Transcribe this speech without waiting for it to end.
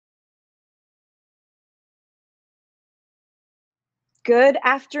Good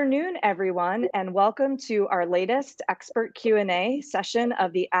afternoon, everyone, and welcome to our latest expert Q&A session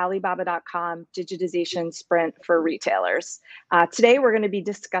of the Alibaba.com digitization sprint for retailers. Today, we're going to be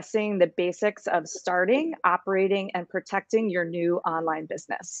discussing the basics of starting, operating, and protecting your new online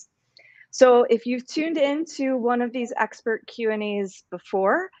business. So if you've tuned into one of these expert Q&As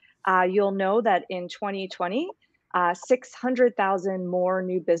before, you'll know that in 2020, 600,000 more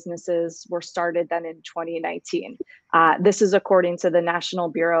new businesses were started than in 2019. This is according to the National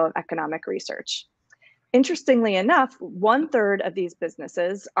Bureau of Economic Research. Interestingly enough, 1/3 of these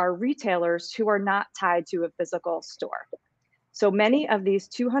businesses are retailers who are not tied to a physical store. So many of these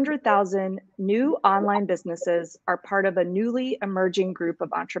 200,000 new online businesses are part of a newly emerging group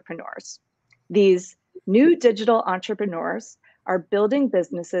of entrepreneurs. These new digital entrepreneurs are building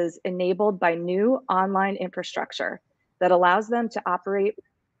businesses enabled by new online infrastructure that allows them to operate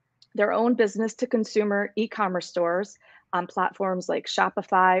their own business to consumer e-commerce stores on platforms like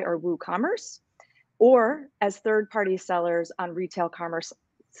Shopify or WooCommerce, or as third-party sellers on retail commerce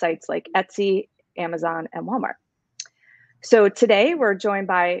sites like Etsy, Amazon, and Walmart. So today we're joined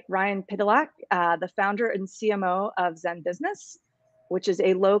by Ryan Pitylak, the founder and CMO of ZenBusiness, which is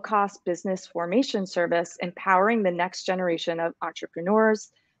a low-cost business formation service empowering the next generation of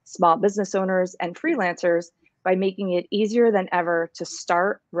entrepreneurs, small business owners, and freelancers by making it easier than ever to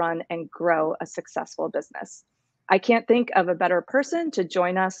start, run, and grow a successful business. I can't think of a better person to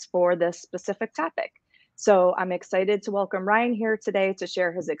join us for this specific topic. So I'm excited to welcome Ryan here today to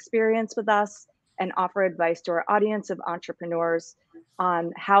share his experience with us and offer advice to our audience of entrepreneurs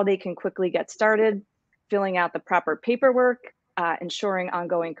on how they can quickly get started, filling out the proper paperwork, ensuring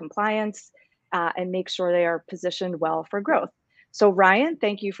ongoing compliance, and make sure they are positioned well for growth. So Ryan,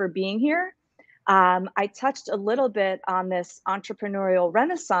 thank you for being here. I touched a little bit on this entrepreneurial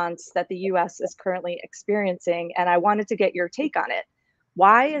renaissance that the US is currently experiencing, and I wanted to get your take on it.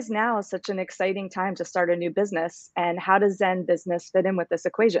 Why is now such an exciting time to start a new business, and how does ZenBusiness fit in with this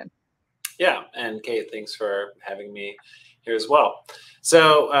equation? Yeah, and Kate, thanks for having me here as well.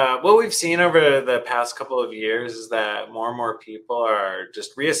 So what we've seen over the past couple of years is that more and more people are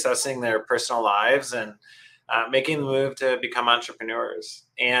just reassessing their personal lives and making the move to become entrepreneurs.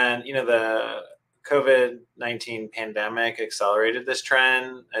 And, the COVID-19 pandemic accelerated this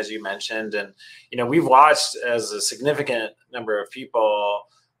trend, as you mentioned. And, we've watched as a significant number of people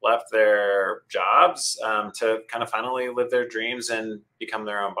left their jobs to kind of finally live their dreams and become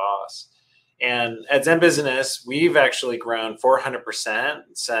their own boss. And at ZenBusiness, we've actually grown 400%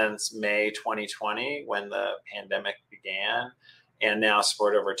 since May 2020, when the pandemic began, and now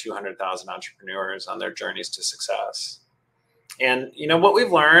support over 200,000 entrepreneurs on their journeys to success. And what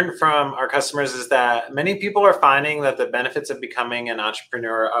we've learned from our customers is that many people are finding that the benefits of becoming an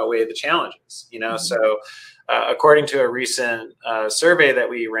entrepreneur outweigh the challenges. So according to a recent survey that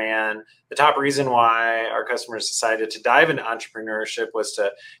we ran, the top reason why our customers decided to dive into entrepreneurship was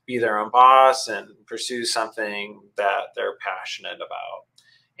to be their own boss and pursue something that they're passionate about.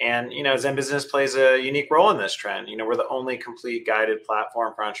 And, ZenBusiness plays a unique role in this trend. We're the only complete guided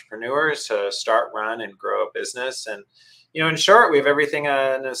platform for entrepreneurs to start, run, and grow a business. And, in short, we have everything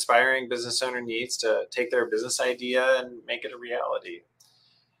an aspiring business owner needs to take their business idea and make it a reality.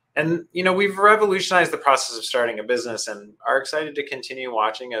 And, we've revolutionized the process of starting a business and are excited to continue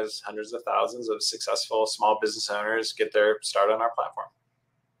watching as hundreds of thousands of successful small business owners get their start on our platform.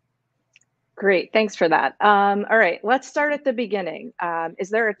 Great, thanks for that. All right, let's start at the beginning. Is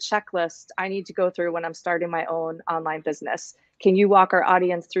there a checklist I need to go through when I'm starting my own online business? Can you walk our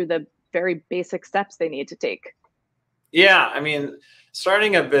audience through the very basic steps they need to take? Yeah,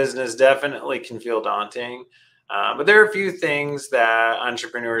 starting a business definitely can feel daunting. But there are a few things that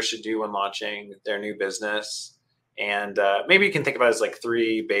entrepreneurs should do when launching their new business. And maybe you can think about it as like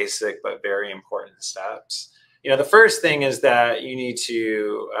 3 basic but very important steps. The first thing is that you need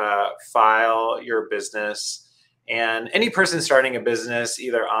to file your business. And any person starting a business,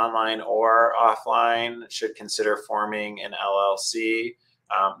 either online or offline, should consider forming an LLC.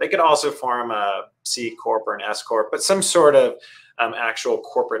 They could also form a C Corp or an S Corp, but some sort of actual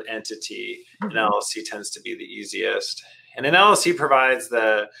corporate entity. An LLC tends to be the easiest. And an LLC provides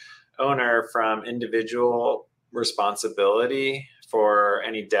the owner from individual responsibility for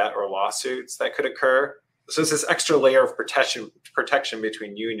any debt or lawsuits that could occur. So it's this extra layer of protection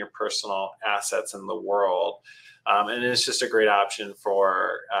between you and your personal assets in the world. And it's just a great option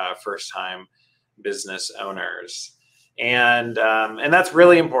for first-time business owners. And that's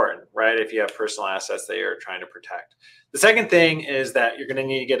really important, right? If you have personal assets that you're trying to protect. The second thing is that you're going to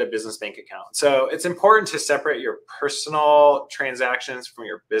need to get a business bank account. So it's important to separate your personal transactions from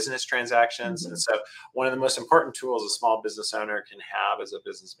your business transactions. And so one of the most important tools a small business owner can have is a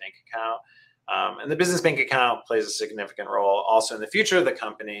business bank account. And the business bank account plays a significant role also in the future of the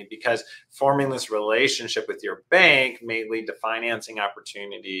company, because forming this relationship with your bank may lead to financing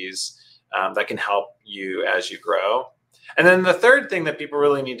opportunities that can help you as you grow. And then the third thing that people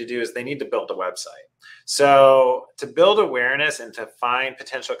really need to do is they need to build a website. So to build awareness and to find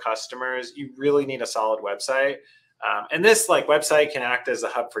potential customers, you really need a solid website. And this website can act as a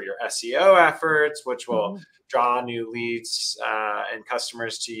hub for your SEO efforts, which will draw new leads and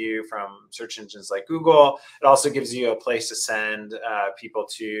customers to you from search engines like Google. It also gives you a place to send people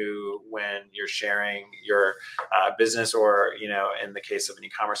to when you're sharing your business, or, in the case of an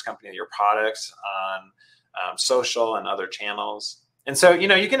e-commerce company, your products on social and other channels. And so,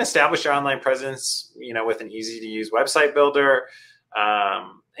 you can establish your online presence, with an easy to use website builder.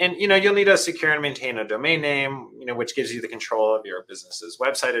 And, you'll need to secure and maintain a domain name, which gives you the control of your business's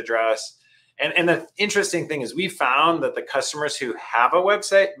website address. And the interesting thing is we found that the customers who have a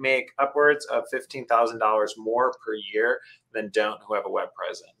website make upwards of $15,000 more per year than don't who have a web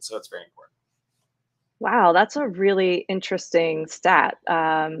presence. So it's very important. Wow, that's a really interesting stat,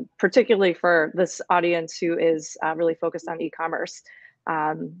 particularly for this audience who is really focused on e-commerce.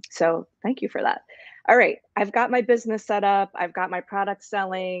 So thank you for that. All right, I've got my business set up. I've got my product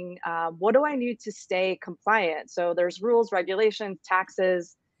selling. What do I need to stay compliant? So there's rules, regulations,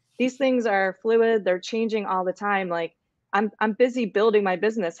 taxes. These things are fluid. They're changing all the time. Like I'm busy building my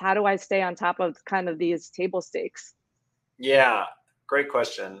business. How do I stay on top of kind of these table stakes? Yeah, great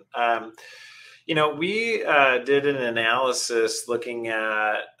question. We did an analysis looking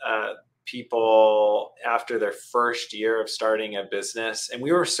at people after their first year of starting a business, and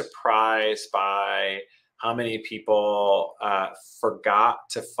we were surprised by how many people forgot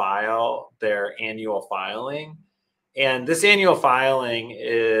to file their annual filing. And this annual filing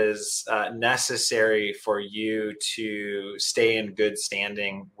is necessary for you to stay in good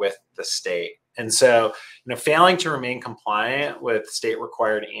standing with the state. And so, failing to remain compliant with state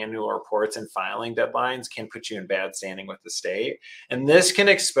required annual reports and filing deadlines can put you in bad standing with the state. And this can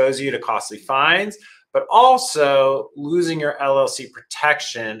expose you to costly fines, but also losing your LLC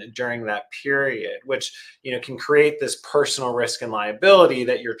protection during that period, which, can create this personal risk and liability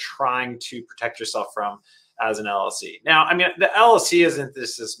that you're trying to protect yourself from as an LLC. Now, the LLC isn't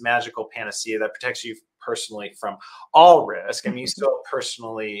this magical panacea that protects you personally from all risk. You still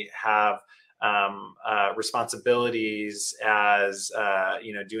personally have responsibilities as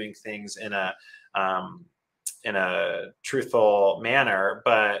doing things in a truthful manner.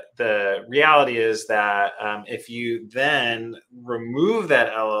 But the reality is that if you then remove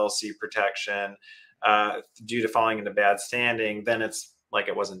that LLC protection due to falling into bad standing, then it's like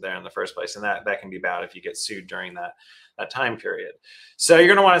it wasn't there in the first place. And that can be bad if you get sued during that time period. So you're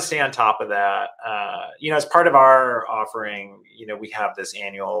going to want to stay on top of that. As part of our offering, we have this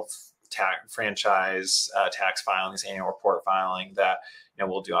annual franchise tax filing, this annual report filing that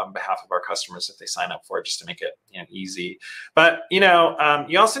we'll do on behalf of our customers if they sign up for it, just to make it easy. But you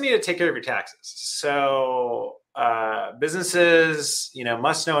also need to take care of your taxes. So businesses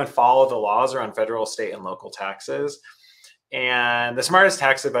must know and follow the laws around federal, state, and local taxes. And the smartest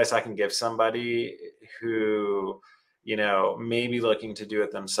tax advice I can give somebody who may be looking to do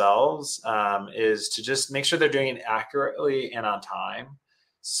it themselves is to just make sure they're doing it accurately and on time.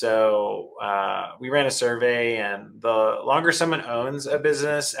 So we ran a survey, and the longer someone owns a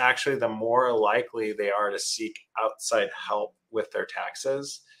business, actually, the more likely they are to seek outside help with their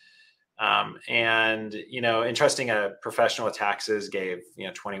taxes. Entrusting a professional with taxes gave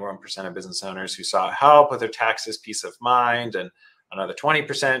 21% of business owners who sought help with their taxes peace of mind, and another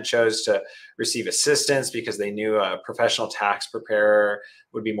 20% chose to receive assistance because they knew a professional tax preparer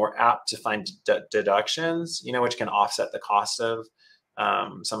would be more apt to find deductions, which can offset the cost of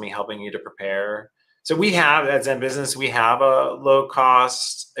somebody helping you to prepare. So we have, at ZenBusiness, we have a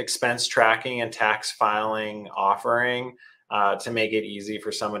low-cost expense tracking and tax filing offering to make it easy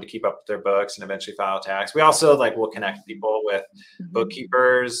for someone to keep up with their books and eventually file tax. We also will connect people with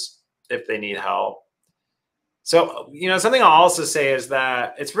bookkeepers if they need help. So, something I'll also say is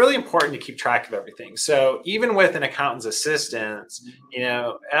that it's really important to keep track of everything. So even with an accountant's assistance,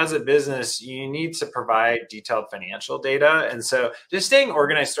 as a business, you need to provide detailed financial data. And so just staying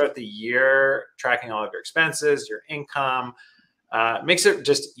organized throughout the year, tracking all of your expenses, your income, makes it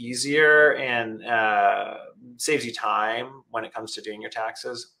just easier and saves you time when it comes to doing your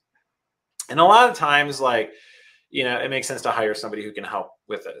taxes. And a lot of times, it makes sense to hire somebody who can help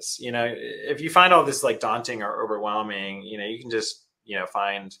with this. If you find all this like daunting or overwhelming, you can just,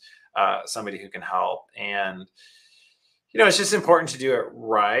 find somebody who can help. And, it's just important to do it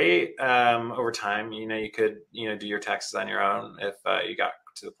right. Over time, you could, do your taxes on your own if you got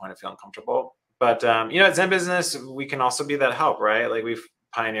to the point of feeling comfortable. But, at ZenBusiness, we can also be that help, right? Like we've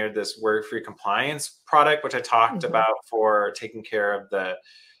pioneered this worry-free compliance product, which I talked about for taking care of the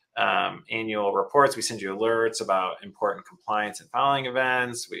annual reports. We send you alerts about important compliance and filing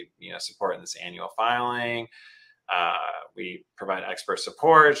events. We, support in this annual filing. We provide expert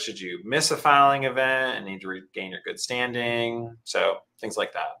support should you miss a filing event and need to regain your good standing. So things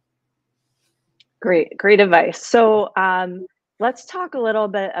like that. Great advice. So let's talk a little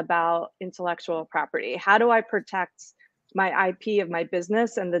bit about intellectual property. How do I protect my IP of my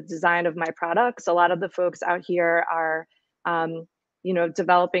business and the design of my products? A lot of the folks out here are,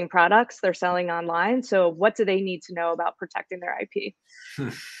 developing products they're selling online. So what do they need to know about protecting their IP?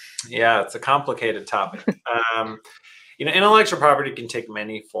 Yeah, it's a complicated topic. Intellectual property can take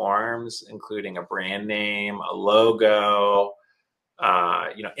many forms, including a brand name, a logo,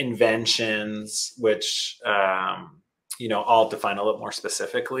 inventions, which, all define a little more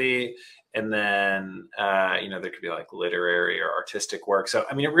specifically. And then, there could be like literary or artistic work. So,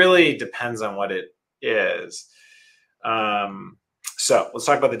 it really depends on what it is. So let's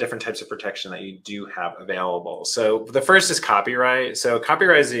talk about the different types of protection that you do have available. So the first is copyright. So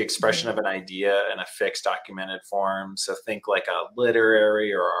copyright is the expression of an idea in a fixed documented form. So think like a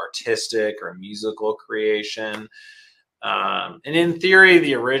literary or artistic or musical creation. And in theory,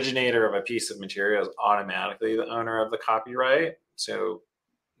 the originator of a piece of material is automatically the owner of the copyright. So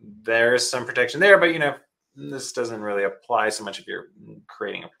there's some protection there, but this doesn't really apply so much if you're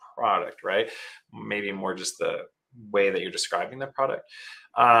creating a product, right? Maybe more just the way that you're describing the product.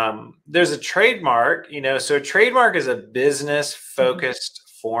 There's a trademark, so a trademark is a business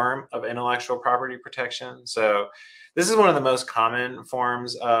focused form of intellectual property protection. So this is one of the most common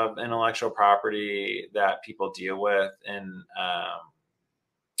forms of intellectual property that people deal with. And,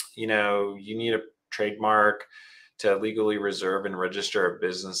 you need a trademark to legally reserve and register a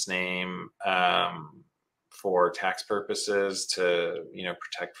business name for tax purposes to,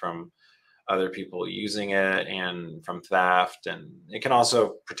 protect from other people using it and from theft. And it can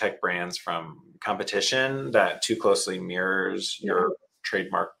also protect brands from competition that too closely mirrors your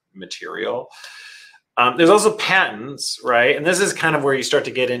trademark material. There's also patents, right? And this is kind of where you start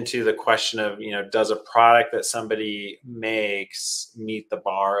to get into the question of, does a product that somebody makes meet the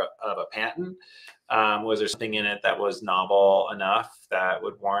bar of a patent? Was there something in it that was novel enough that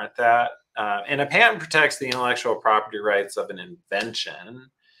would warrant that? And a patent protects the intellectual property rights of an invention.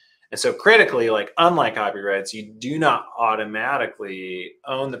 And so critically, like unlike copyrights, you do not automatically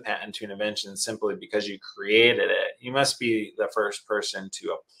own the patent to an invention simply because you created it. You must be the first person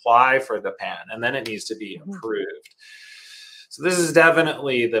to apply for the patent, and then it needs to be approved. So this is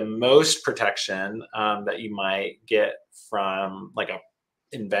definitely the most protection that you might get from like a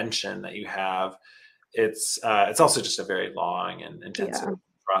invention that you have. It's also just a very long and intensive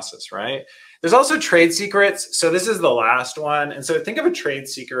process, right? There's also trade secrets. So this is the last one. And so think of a trade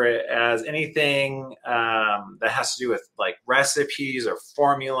secret as anything that has to do with like recipes or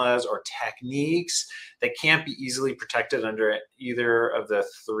formulas or techniques that can't be easily protected under either of the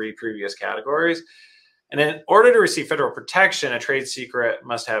three previous categories. And in order to receive federal protection, a trade secret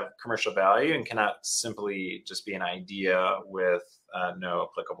must have commercial value and cannot simply just be an idea with no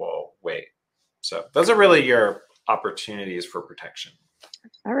applicable weight. So those are really your opportunities for protection.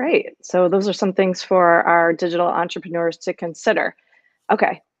 All right. So those are some things for our digital entrepreneurs to consider.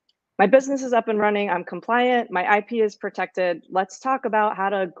 Okay. My business is up and running. I'm compliant. My IP is protected. Let's talk about how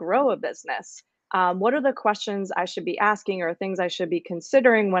to grow a business. What are the questions I should be asking or things I should be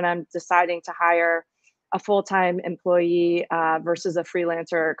considering when I'm deciding to hire a full-time employee versus a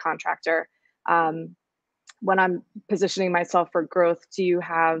freelancer or contractor? When I'm positioning myself for growth, do you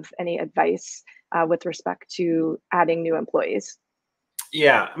have any advice with respect to adding new employees?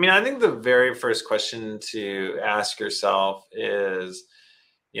 Yeah, I think the very first question to ask yourself is,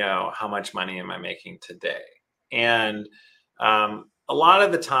 how much money am I making today? And a lot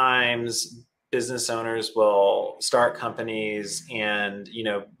of the times, business owners will start companies and,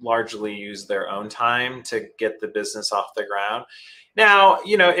 largely use their own time to get the business off the ground. Now,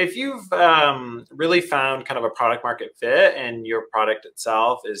 if you've really found kind of a product market fit and your product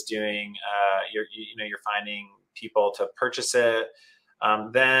itself is doing, you're finding people to purchase it,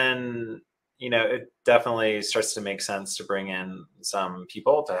 then, it definitely starts to make sense to bring in some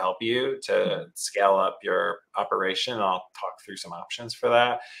people to help you to scale up your operation. I'll talk through some options for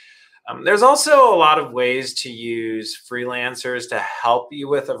that. There's also a lot of ways to use freelancers to help you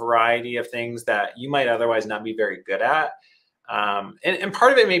with a variety of things that you might otherwise not be very good at. And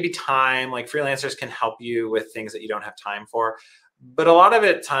part of it may be time, like freelancers can help you with things that you don't have time for. But a lot of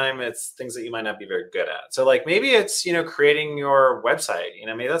it's things that you might not be very good at. So like maybe it's, creating your website,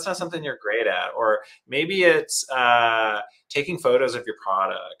 maybe that's not something you're great at, or maybe it's taking photos of your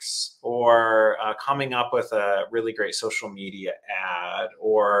products, or coming up with a really great social media ad,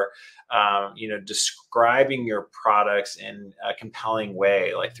 or, describing your products in a compelling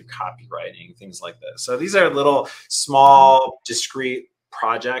way, like through copywriting, things like this. So these are little small, discrete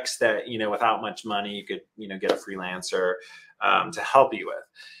projects that, without much money, you could, get a freelancer to help you with.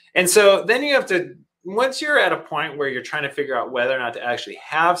 And so then you have to, once you're at a point where you're trying to figure out whether or not to actually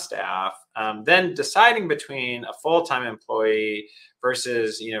have staff, then deciding between a full-time employee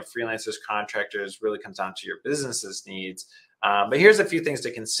versus, freelancers, contractors really comes down to your business's needs. But here's a few things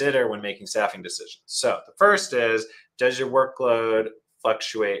to consider when making staffing decisions. So the first is, does your workload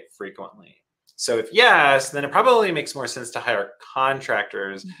fluctuate frequently? So if yes, then it probably makes more sense to hire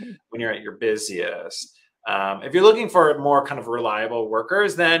contractors when you're at your busiest. If you're looking for more kind of reliable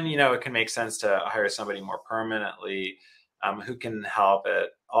workers, then, it can make sense to hire somebody more permanently who can help at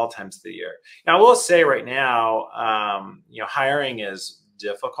all times of the year. Now, I will say right now, hiring is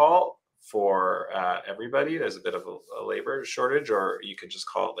difficult for everybody. There's a bit of a labor shortage, or you could just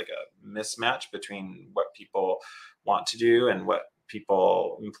call it like a mismatch between what people want to do and what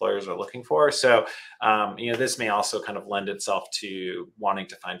employers are looking for. So, this may also kind of lend itself to wanting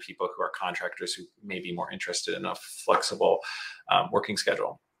to find people who are contractors who may be more interested in a flexible working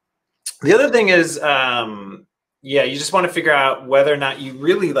schedule. The other thing is, you just want to figure out whether or not you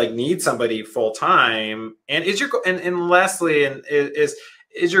really need somebody full time. And and lastly,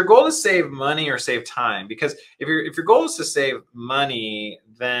 is your goal to save money or save time? Because if your goal is to save money,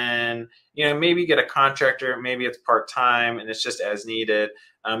 then maybe get a contractor, maybe it's part-time and it's just as needed.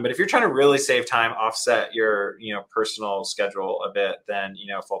 But if you're trying to really save time, offset your personal schedule a bit, then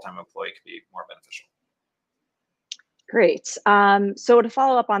a full-time employee could be more beneficial. Great. So to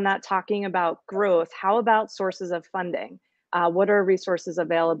follow up on that, talking about growth, how about sources of funding? What are resources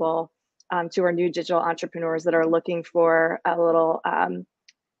available to our new digital entrepreneurs that are looking for a little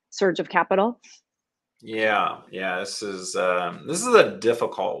surge of capital? Yeah. This is a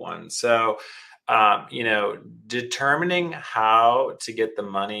difficult one. So, determining how to get the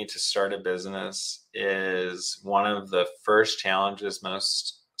money to start a business is one of the first challenges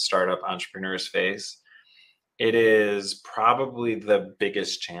most startup entrepreneurs face. It is probably the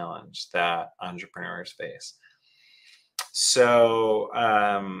biggest challenge that entrepreneurs face. So,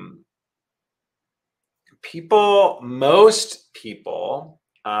 most people,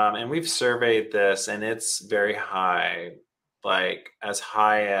 and we've surveyed this, and it's very high, like as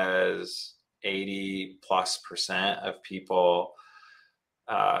high as 80+% of people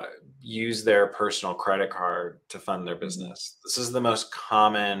use their personal credit card to fund their business. This is the most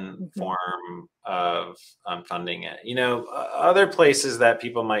common form of funding it. Other places that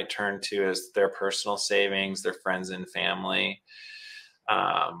people might turn to is their personal savings, their friends and family.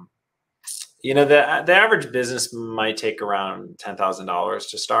 The average business might take around $10,000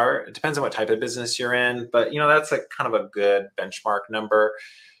 to start. It depends on what type of business you're in, but that's like kind of a good benchmark number.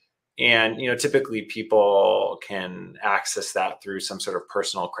 And typically people can access that through some sort of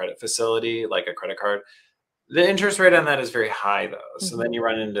personal credit facility, like a credit card. The interest rate on that is very high, though. So then you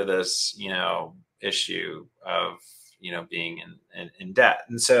run into this, issue of being in debt.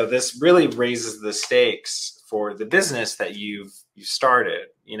 And so this really raises the stakes for the business that you've started.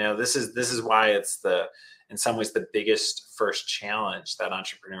 This is why it's in some ways the biggest first challenge that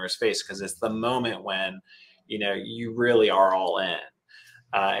entrepreneurs face, because it's the moment when you really are all in.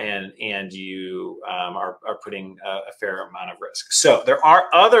 And you are putting a fair amount of risk. So there are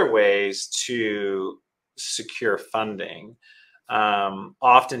other ways to secure funding.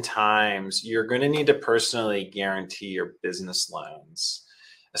 Oftentimes, you're going to need to personally guarantee your business loans,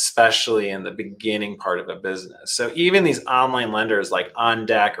 especially in the beginning part of a business. So even these online lenders like On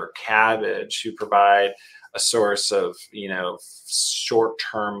Deck or Cabbage, who provide a source of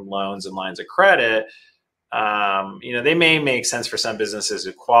short-term loans and lines of credit, they may make sense for some businesses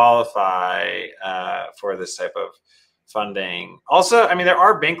who qualify for this type of funding. Also, there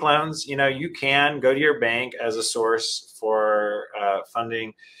are bank loans. You can go to your bank as a source for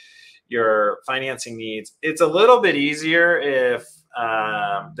funding your financing needs. It's a little bit easier if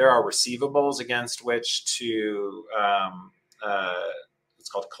there are receivables against which to it's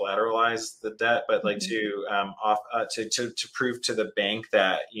called collateralize the debt, but like to prove to the bank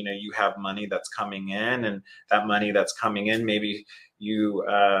that you have money that's coming in, and that money that's coming in maybe you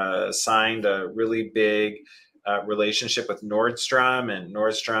signed a really big relationship with Nordstrom, and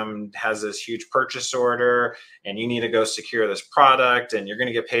Nordstrom has this huge purchase order, and you need to go secure this product, and you're going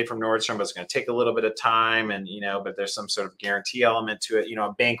to get paid from Nordstrom, but it's going to take a little bit of time, and but there's some sort of guarantee element to it.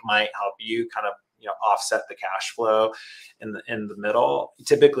 A bank might help you kind of offset the cash flow in the middle.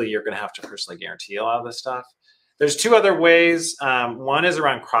 Typically, you're going to have to personally guarantee a lot of this stuff. There's two other ways. One is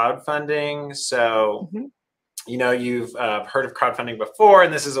around crowdfunding. So, you've heard of crowdfunding before,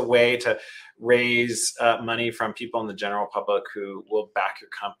 and this is a way to raise money from people in the general public who will back your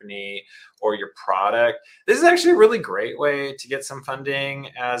company or your product. This is actually a really great way to get some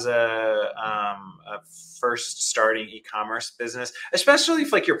funding as a first starting e-commerce business, especially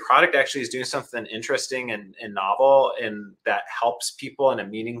if your product actually is doing something interesting and novel and that helps people in a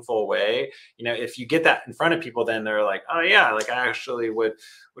meaningful way. If you get that in front of people, then they're like, oh yeah, I actually would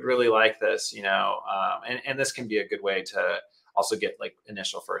really like this, and this can be a good way to also get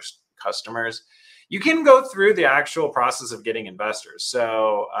initial first customers. You can go through the actual process of getting investors.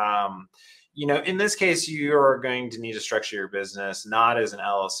 So, in this case, you're going to need to structure your business not as an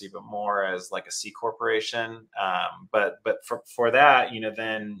LLC, but more as a C corporation. But for that,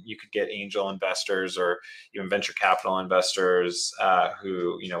 then you could get angel investors or even venture capital investors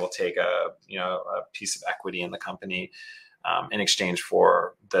who will take a piece of equity in the company in exchange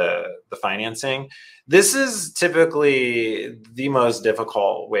for the financing. This is typically the most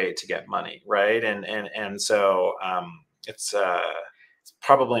difficult way to get money, right? And so it's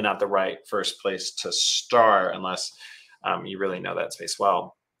probably not the right first place to start unless you really know that space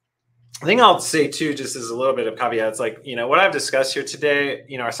well. I think I'll say too, just as a little bit of caveat, it's what I've discussed here today,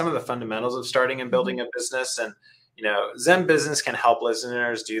 are some of the fundamentals of starting and building a business. And, ZenBusiness can help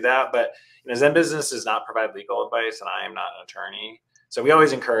listeners do that. But, ZenBusiness does not provide legal advice, and I am not an attorney. So we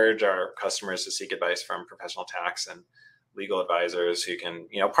always encourage our customers to seek advice from professional tax and legal advisors who can,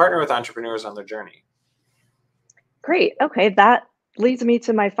 partner with entrepreneurs on their journey. Great. Okay. That leads me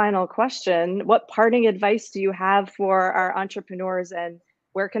to my final question. What parting advice do you have for our entrepreneurs, and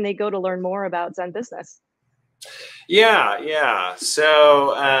where can they go to learn more about ZenBusiness? Yeah.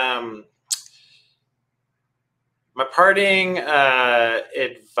 So my parting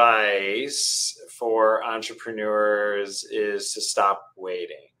advice for entrepreneurs is to stop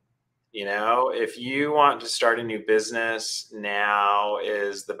waiting. If you want to start a new business, now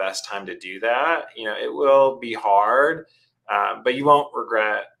is the best time to do that. It will be hard, but you won't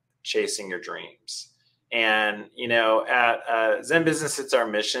regret chasing your dreams. And, at ZenBusiness, it's our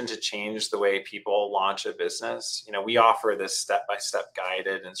mission to change the way people launch a business. We offer this step-by-step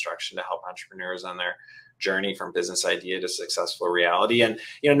guided instruction to help entrepreneurs on their journey from business idea to successful reality. And,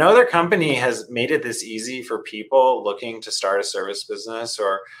 no other company has made it this easy for people looking to start a service business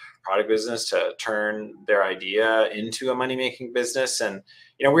or product business to turn their idea into a money-making business. And,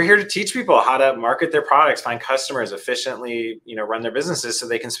 we're here to teach people how to market their products, find customers, efficiently, run their businesses so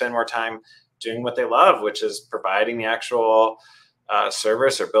they can spend more time doing what they love, which is providing the actual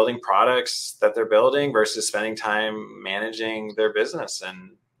service or building products that they're building versus spending time managing their business.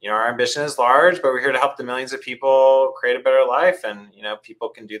 And, our ambition is large, but we're here to help the millions of people create a better life. And, people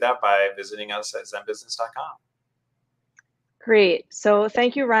can do that by visiting us at ZenBusiness.com. Great. So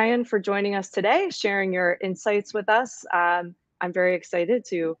thank you, Ryan, for joining us today, sharing your insights with us. I'm very excited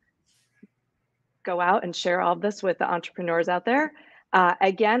to go out and share all of this with the entrepreneurs out there.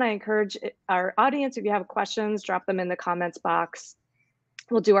 Again, I encourage our audience, if you have questions, drop them in the comments box.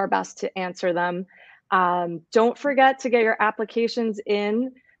 We'll do our best to answer them. Don't forget to get your applications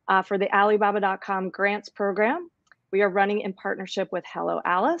in for the Alibaba.com grants program. We are running in partnership with Hello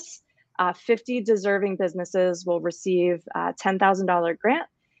Alice. 50 deserving businesses will receive a $10,000 grant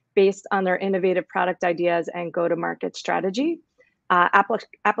based on their innovative product ideas and go-to-market strategy.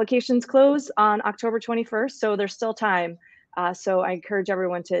 Applications close on October 21st, so there's still time. So I encourage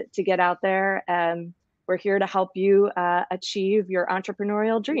everyone to get out there, and we're here to help you achieve your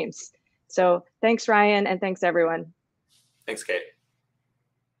entrepreneurial dreams. So thanks, Ryan, and thanks, everyone. Thanks, Kate.